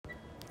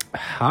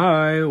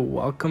Hi,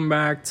 welcome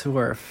back to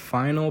our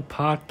final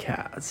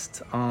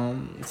podcast.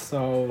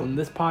 So in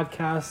this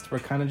podcast, we're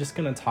kind of just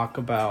gonna talk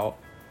about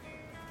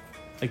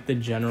like the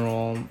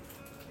general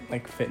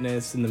like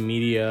fitness in the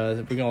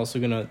media. We're also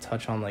gonna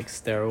touch on like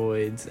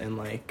steroids and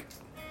like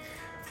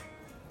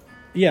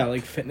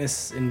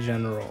fitness in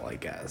general, I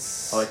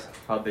guess. I like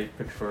how they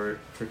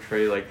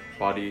portray like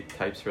body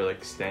types or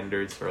like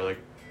standards or like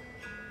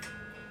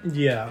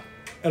Yeah,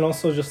 and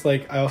also just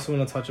like I also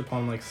want to touch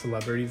upon like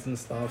celebrities and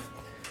stuff.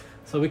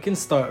 So we can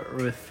start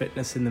with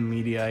fitness in the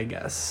media, I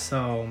guess.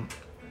 So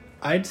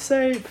I'd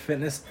say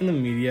fitness in the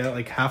media,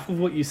 like half of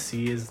what you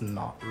see is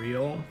not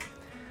real.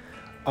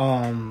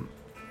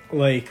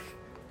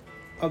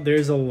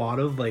 There's a lot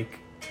of like,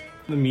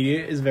 the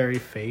media is very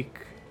fake,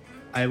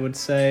 I would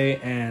say,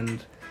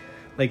 and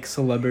like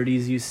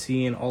celebrities you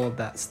see and all of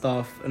that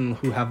stuff, and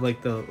who have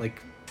like the like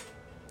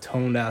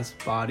toned ass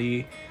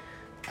body,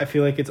 I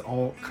feel like it's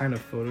all kind of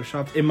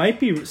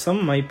photoshopped.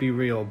 Some might be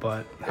real,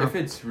 but if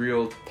it's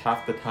real,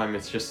 half the time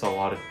it's just a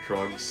lot of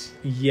drugs.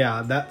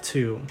 Yeah, that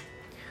too.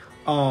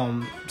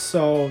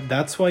 So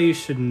that's why you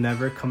should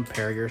never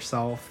compare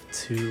yourself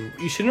to...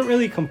 You shouldn't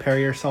really compare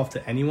yourself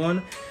to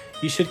anyone.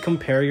 You should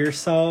compare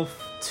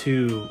yourself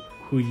to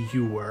who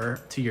you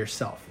were, to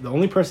yourself. The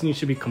only person you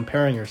should be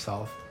comparing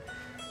yourself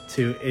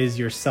to is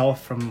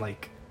yourself from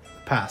like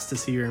past, to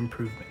see your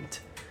improvement.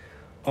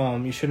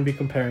 You shouldn't be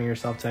comparing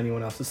yourself to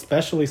anyone else,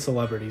 especially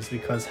celebrities,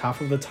 because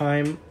half of the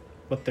time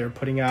what they're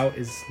putting out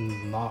is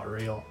not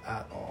real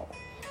at all.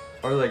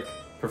 Or like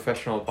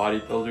professional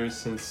bodybuilders,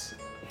 since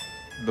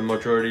the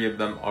majority of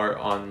them are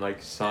on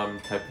like some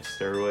type of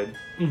steroid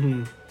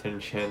to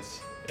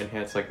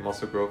enhance like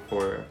muscle growth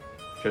or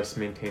just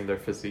maintain their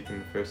physique in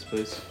the first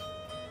place.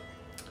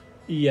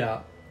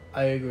 Yeah,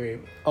 I agree.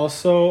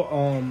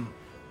 Also,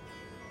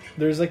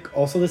 there's like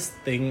also this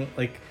thing,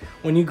 like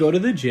when you go to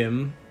the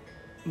gym,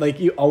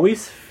 like you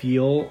always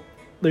feel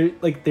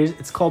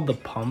it's called the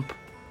pump.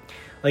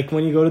 Like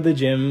when you go to the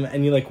gym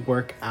and you like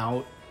work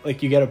out,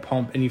 like you get a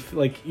pump and you feel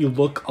like you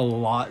look a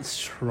lot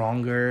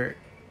stronger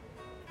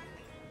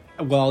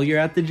while you're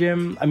at the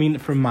gym. I mean,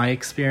 from my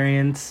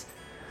experience,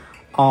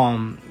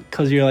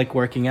 because you're like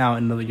working out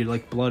and your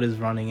like blood is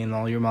running and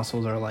all your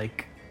muscles are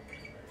like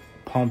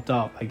pumped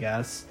up, I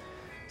guess.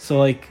 So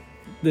like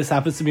this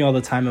happens to me all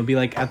the time. I'll be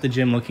like at the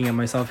gym looking at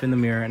myself in the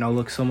mirror and I'll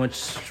look so much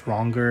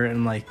stronger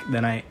and like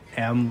than I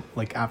am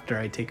like after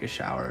I take a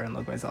shower and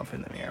look myself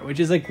in the mirror, which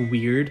is like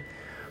weird,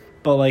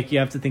 but like you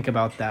have to think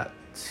about that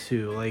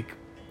too. Like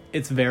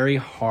it's very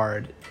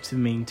hard to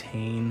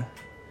maintain,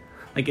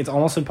 like it's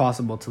almost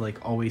impossible to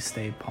like always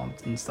stay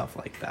pumped and stuff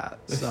like that.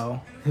 So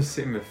the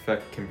same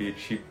effect can be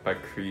achieved by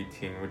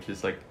creatine, which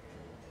is like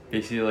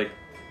basically like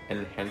an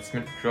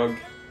enhancement drug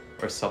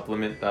or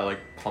supplement that like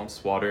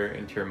pumps water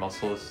into your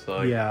muscles, so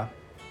like yeah,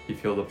 you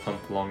feel the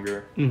pump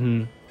longer,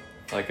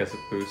 like as a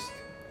boost.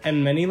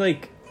 And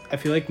I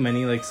feel like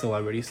many like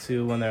celebrities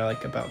too, when they're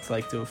like about to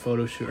like do a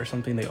photo shoot or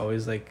something, they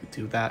always like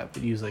do that,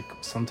 use like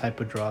some type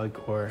of drug,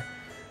 or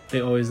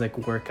they always like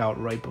work out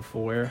right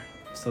before,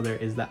 so there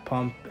is that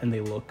pump and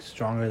they look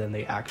stronger than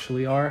they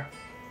actually are.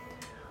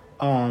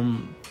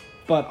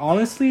 But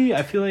honestly,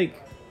 I feel like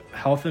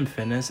health and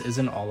fitness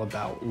isn't all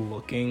about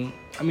looking.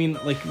 I mean,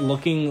 like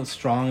looking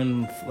strong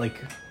and like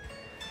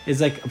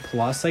is like a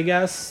plus, I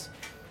guess,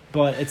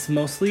 but it's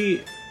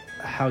mostly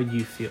how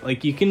you feel.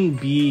 Like you can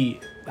be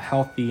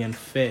healthy and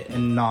fit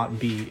and not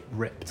be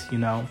ripped, you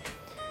know.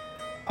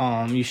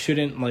 You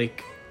shouldn't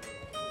like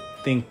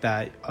think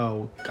that,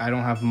 oh, I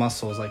don't have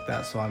muscles like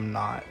that, so I'm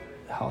not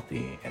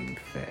healthy and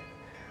fit.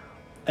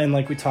 And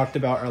like we talked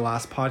about our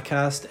last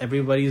podcast,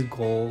 everybody's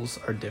goals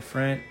are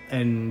different,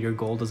 and your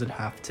goal doesn't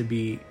have to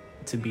be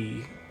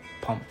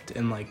pumped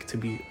and like to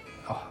be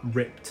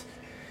ripped.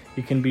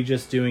 You can be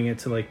just doing it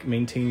to like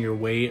maintain your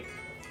weight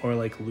or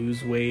like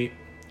lose weight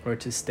or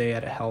to stay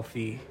at a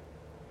healthy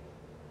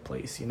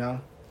place, you know?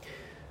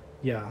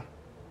 Yeah.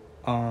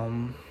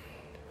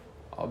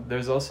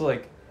 There's also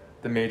like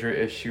the major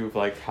issue of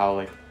like how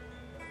like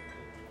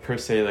per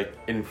se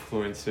like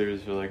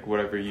influencers or like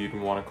whatever you'd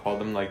want to call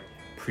them like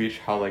preach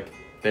how like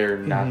they're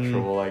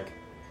natural, like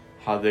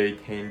how they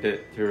attained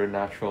it through a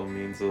natural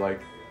means of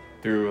like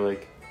through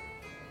like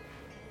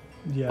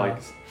like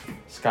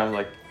it's kind of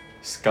like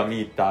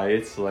scummy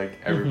diets like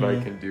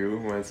everybody can do,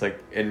 when it's like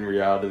in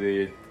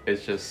reality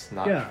it's just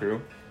not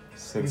true,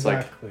 since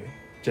like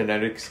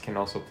genetics can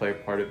also play a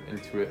part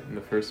into it in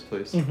the first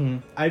place.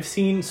 I've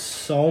seen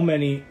so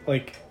many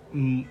like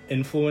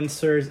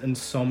influencers and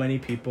so many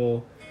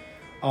people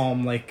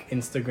like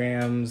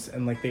Instagrams,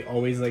 and like they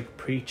always like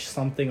preach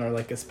something or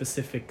like a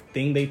specific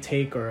thing they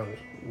take or a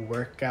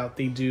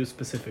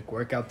specific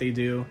workout they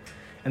do,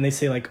 and they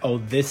say like, oh,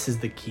 this is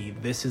the key,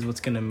 this is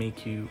what's gonna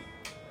make you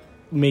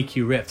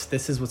ripped,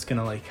 this is what's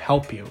gonna like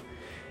help you.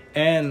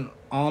 And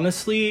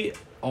honestly,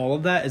 all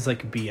of that is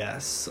like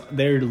BS.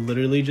 They're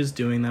literally just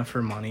doing that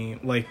for money.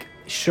 Like,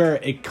 sure,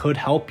 it could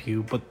help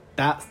you, but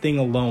that thing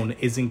alone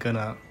isn't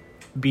gonna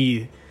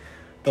be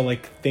the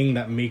like thing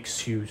that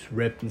makes you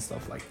ripped and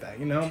stuff like that,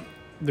 you know?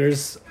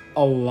 There's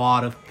a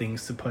lot of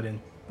things to put in,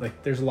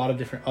 like there's a lot of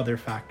different other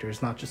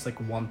factors, not just like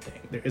one thing.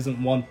 There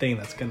isn't one thing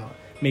that's gonna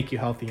make you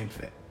healthy and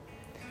fit.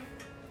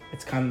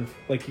 It's kind of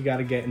like you got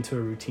to get into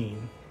a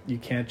routine. You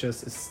can't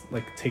just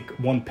like take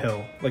one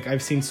pill. Like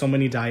I've seen so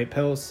many diet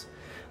pills,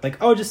 like,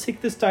 oh, just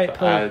take this diet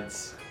pill.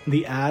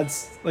 The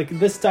ads, like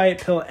this diet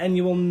pill, and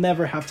you will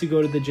never have to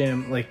go to the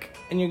gym, like,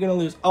 and you're gonna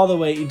lose all the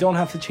weight. You don't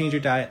have to change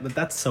your diet. But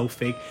that's so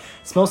fake.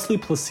 It's mostly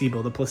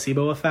placebo. The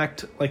placebo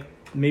effect, like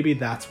maybe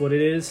that's what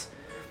it is,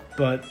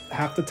 but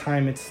half the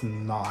time it's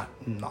not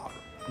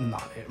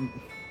it.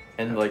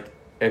 And like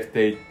if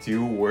they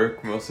do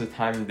work, most of the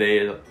time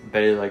they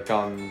like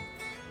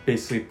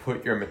basically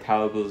put your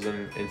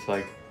metabolism into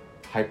like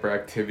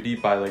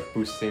hyperactivity by like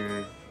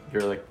boosting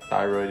your like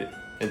thyroid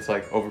into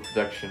like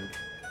overproduction,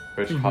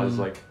 which causes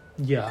like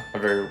a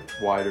very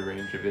wide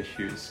range of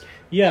issues.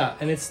 Yeah,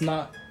 and it's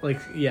not like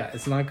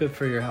it's not good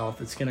for your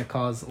health. It's gonna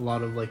cause a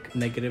lot of like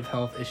negative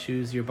health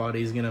issues. Your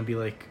body's gonna be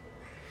like,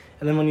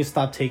 and then when you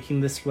stop taking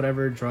this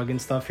whatever drug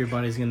and stuff, your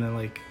body's gonna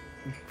like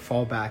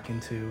fall back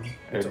into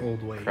its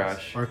old ways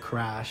or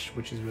crash,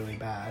 which is really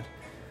bad.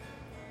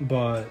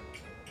 But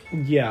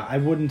yeah, I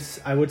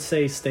would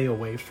say stay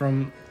away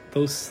from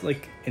those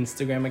like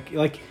Instagram,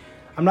 like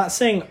I'm not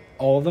saying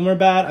all of them are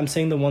bad. I'm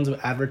saying the ones who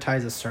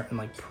advertise a certain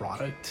like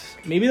product.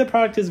 Maybe the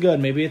product is good,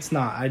 maybe it's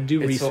not. I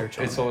do research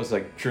on it. It's always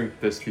like drink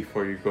this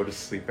before you go to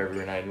sleep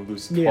every night and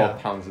lose 12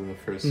 pounds in the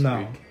first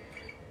week.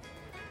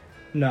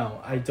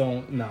 No, I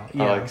don't know.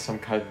 Like some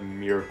kind of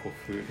miracle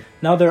food.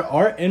 Now there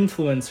are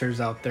influencers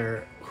out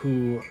there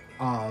who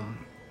are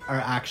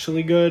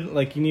actually good.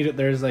 Like you need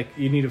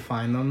to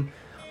find them.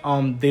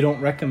 They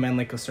don't recommend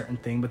like a certain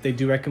thing, but they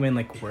do recommend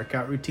like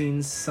workout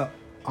routines,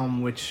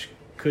 which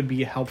could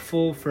be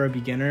helpful for a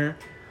beginner.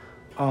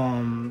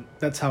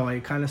 That's how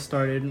I kind of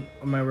started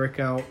my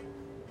workout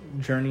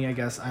journey, I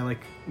guess. I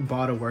like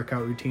bought a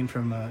workout routine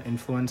from an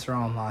influencer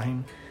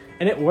online,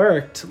 and it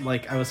worked.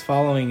 Like I was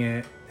following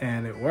it,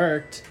 and it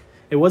worked.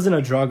 It wasn't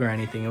a drug or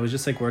anything. It was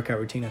just like workout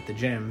routine at the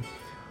gym.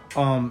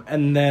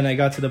 And then I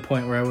got to the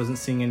point where I wasn't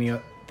seeing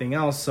anything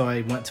else, so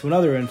I went to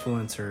another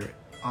influencer.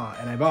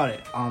 And I bought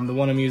it. The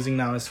one I'm using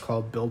now is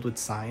called Build with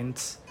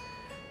Science.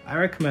 I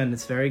recommend.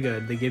 It's very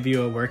good. They give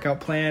you a workout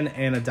plan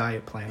and a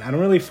diet plan. I don't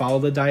really follow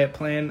the diet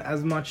plan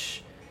as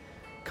much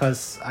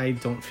because I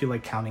don't feel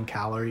like counting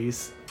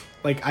calories.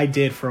 Like I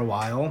did for a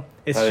while.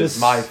 It's just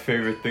my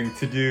favorite thing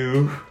to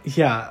do.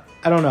 Yeah,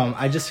 I don't know.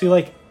 I just feel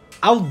like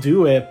I'll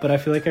do it, but I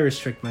feel like I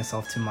restrict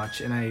myself too much,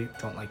 and I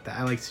don't like that.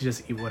 I like to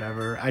just eat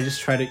whatever. I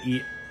just try to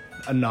eat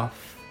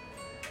enough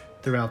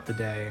throughout the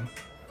day.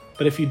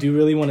 But if you do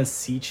really want to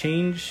see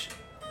change,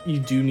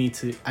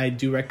 I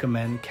do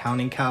recommend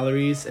counting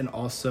calories and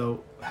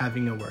also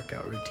having a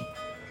workout routine.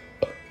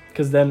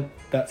 Because then,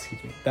 that's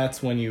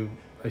when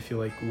I feel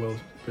like will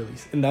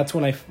release. And that's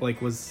when I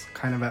like was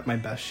kind of at my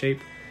best shape,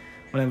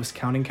 when I was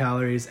counting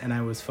calories and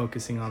I was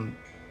focusing on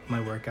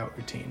my workout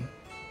routine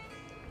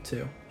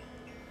too.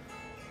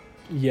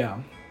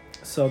 Yeah.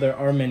 So there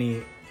are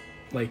many,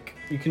 like,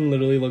 you can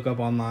literally look up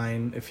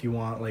online if you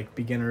want, like,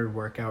 beginner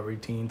workout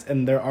routines.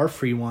 And there are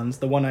free ones.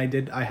 The one I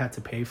did, I had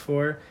to pay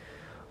for.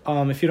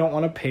 If you don't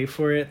want to pay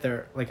for it,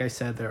 like I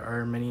said, there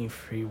are many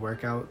free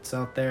workouts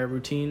out there,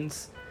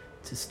 routines,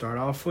 to start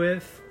off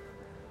with.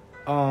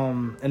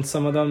 And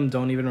some of them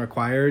don't even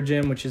require a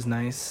gym, which is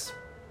nice.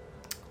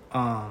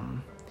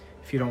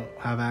 If you don't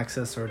have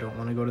access or don't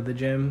want to go to the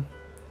gym.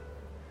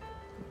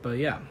 But,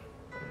 yeah.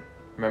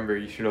 Remember,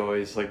 you should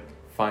always, like,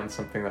 find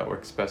something that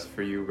works best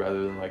for you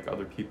rather than like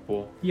other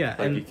people. Yeah,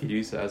 like you could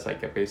use it as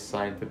like a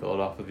baseline to build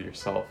off of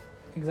yourself.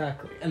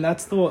 Exactly. And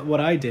that's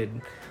what I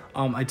did.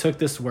 I took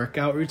this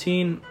workout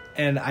routine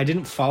and I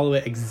didn't follow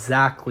it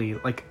exactly.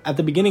 Like at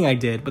the beginning I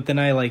did, but then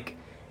I like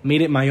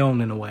made it my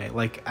own in a way.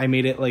 Like I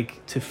made it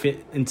like to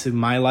fit into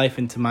my life,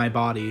 into my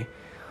body.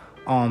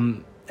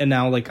 And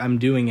now like I'm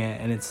doing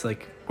it and it's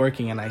like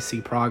working and I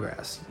see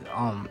progress.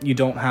 You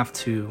don't have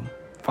to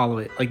follow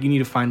it. Like you need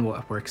to find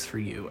what works for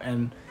you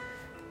and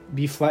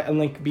be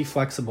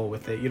flexible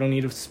with it. You don't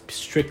need to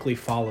strictly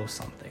follow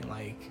something.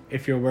 Like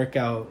if your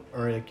workout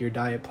or like your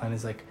diet plan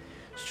is like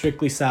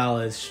strictly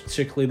salads,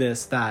 strictly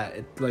this,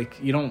 that, like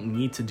you don't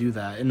need to do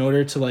that. In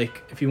order to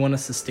like, if you want to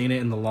sustain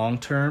it in the long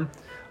term,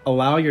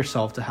 allow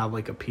yourself to have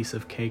like a piece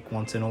of cake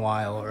once in a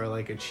while or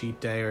like a cheat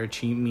day or a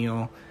cheat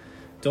meal.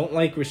 Don't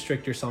like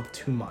restrict yourself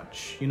too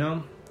much, you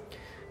know?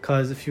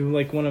 Because if you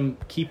like want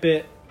to keep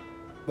it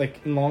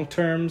like in long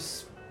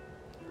terms,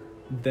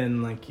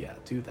 then like, yeah,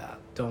 do that.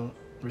 Don't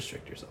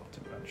restrict yourself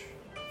too much.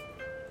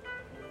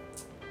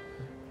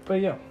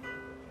 But yeah,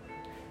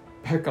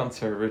 back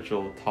onto our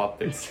original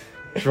topics.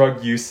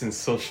 Drug use and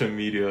social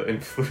media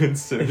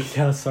influencers.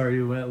 Yeah,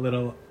 sorry, we went a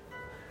little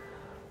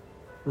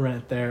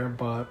rant there,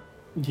 but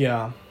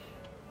yeah.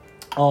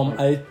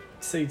 I'd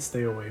say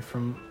stay away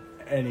from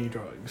any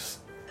drugs.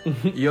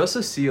 You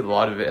also see a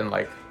lot of it in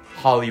like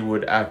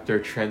Hollywood actor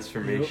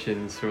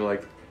transformations, where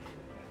like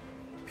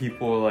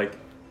people like,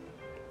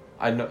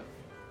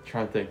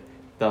 trying to think.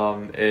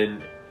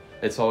 In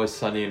It's Always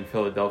Sunny in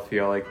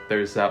Philadelphia, like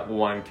there's that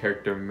one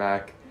character,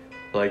 Mac,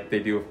 like they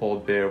do a whole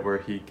bit where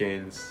he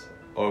gains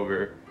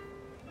over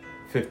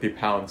 50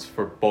 pounds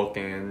for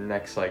bulking, and in the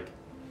next like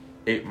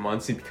 8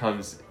 months he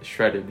becomes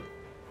shredded.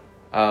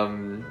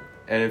 And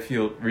if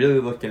you really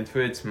look into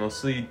it, it's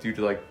mostly due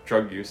to like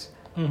drug use.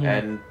 Mm-hmm.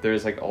 And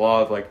there's like a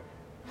lot of like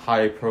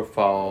high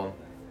profile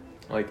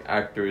like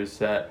actors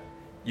that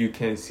you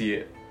can see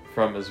it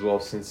from as well,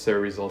 since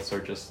their results are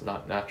just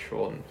not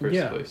natural in the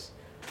first place.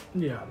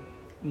 Yeah.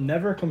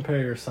 Never compare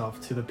yourself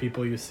to the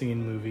people you see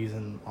in movies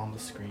and on the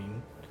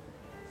screen.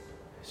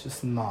 It's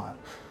just not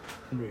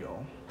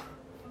real.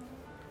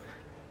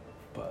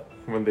 But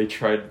when they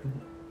tried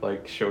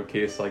like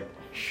showcase like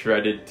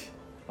shredded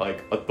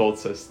like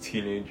adults as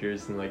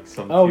teenagers and like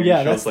some TV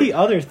shows, that's like the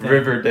other thing.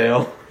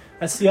 Riverdale.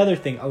 That's the other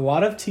thing. A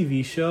lot of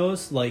TV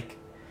shows, like,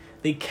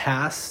 they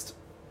cast,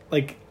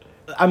 like,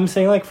 I'm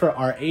saying, like, for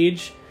our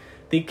age,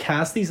 they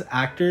cast these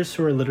actors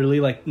who are literally,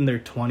 like, in their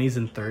 20s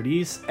and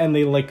 30s, and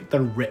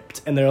they're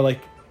ripped, and they're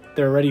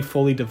already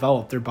fully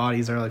developed. Their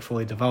bodies are, like,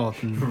 fully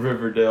developed. And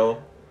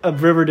Riverdale.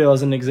 Riverdale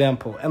is an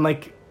example. And,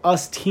 like,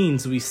 us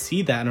teens, we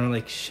see that, and we're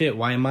like, shit,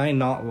 why am I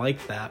not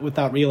like that?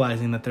 Without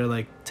realizing that they're,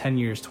 like, 10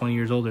 years, 20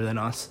 years older than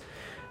us.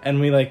 And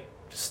we, like,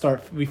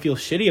 we feel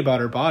shitty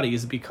about our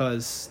bodies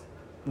because...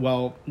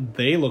 well,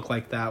 they look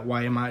like that.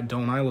 Why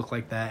don't I look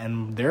like that?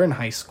 And they're in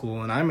high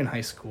school and I'm in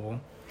high school.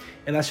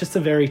 And that's just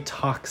a very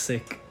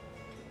toxic,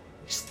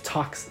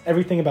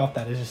 everything about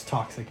that is just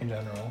toxic in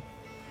general.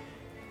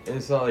 And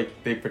it's not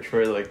like they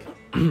portray like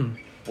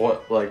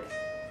what like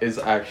is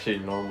actually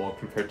normal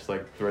compared to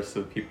like the rest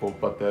of the people,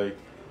 but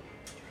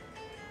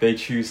they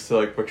choose to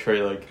like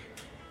portray like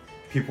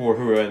people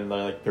who are in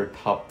like their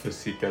top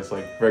physique as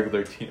like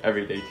regular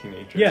everyday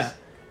teenagers. Yeah.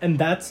 And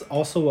that's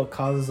also what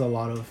causes a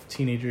lot of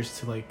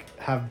teenagers to, like,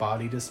 have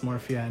body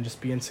dysmorphia and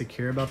just be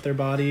insecure about their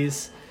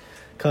bodies.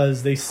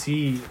 Because they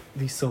see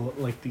these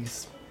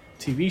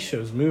TV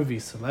shows,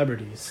 movies,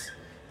 celebrities,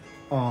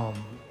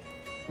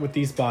 with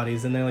these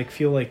bodies. And they, like,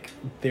 feel like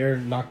they're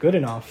not good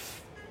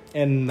enough.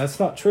 And that's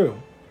not true.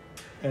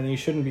 And you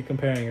shouldn't be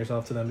comparing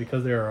yourself to them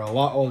because they're a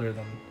lot older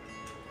than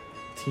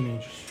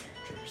teenagers.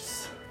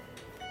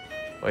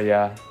 Well,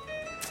 yeah.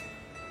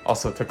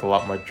 Also took a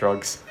lot more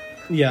drugs.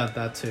 Yeah,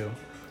 that too.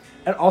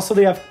 And also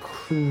they have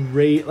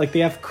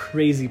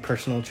crazy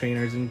personal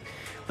trainers, and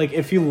like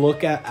if you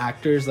look at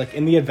actors like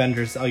in the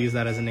Avengers, I'll use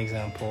that as an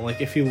example.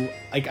 Like if you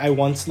like I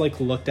once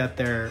like looked at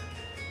their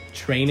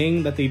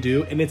training that they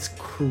do, and it's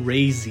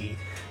crazy.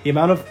 The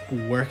amount of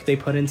work they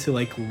put into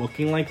like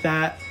looking like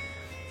that,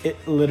 it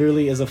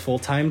literally is a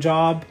full-time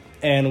job,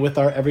 and with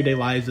our everyday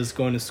lives as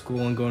going to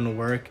school and going to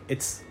work,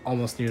 it's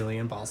almost nearly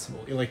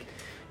impossible.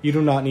 You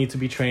do not need to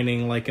be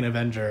training like an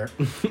Avenger.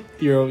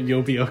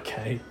 You'll be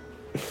okay.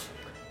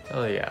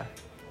 Oh, yeah.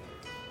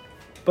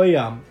 But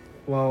yeah,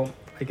 well,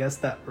 I guess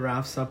that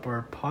wraps up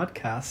our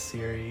podcast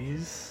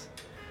series.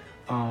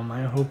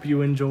 I hope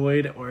you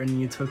enjoyed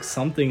and you took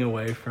something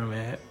away from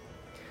it.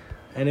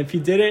 And if you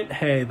didn't,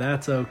 hey,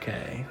 that's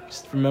okay.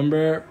 Just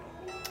remember,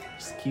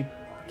 just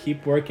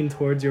keep working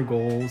towards your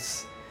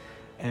goals.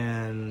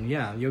 And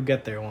yeah, you'll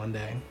get there one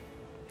day.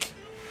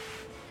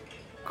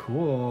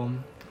 Cool.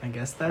 I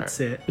guess that's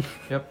it.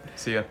 Yep.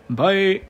 See ya. Bye.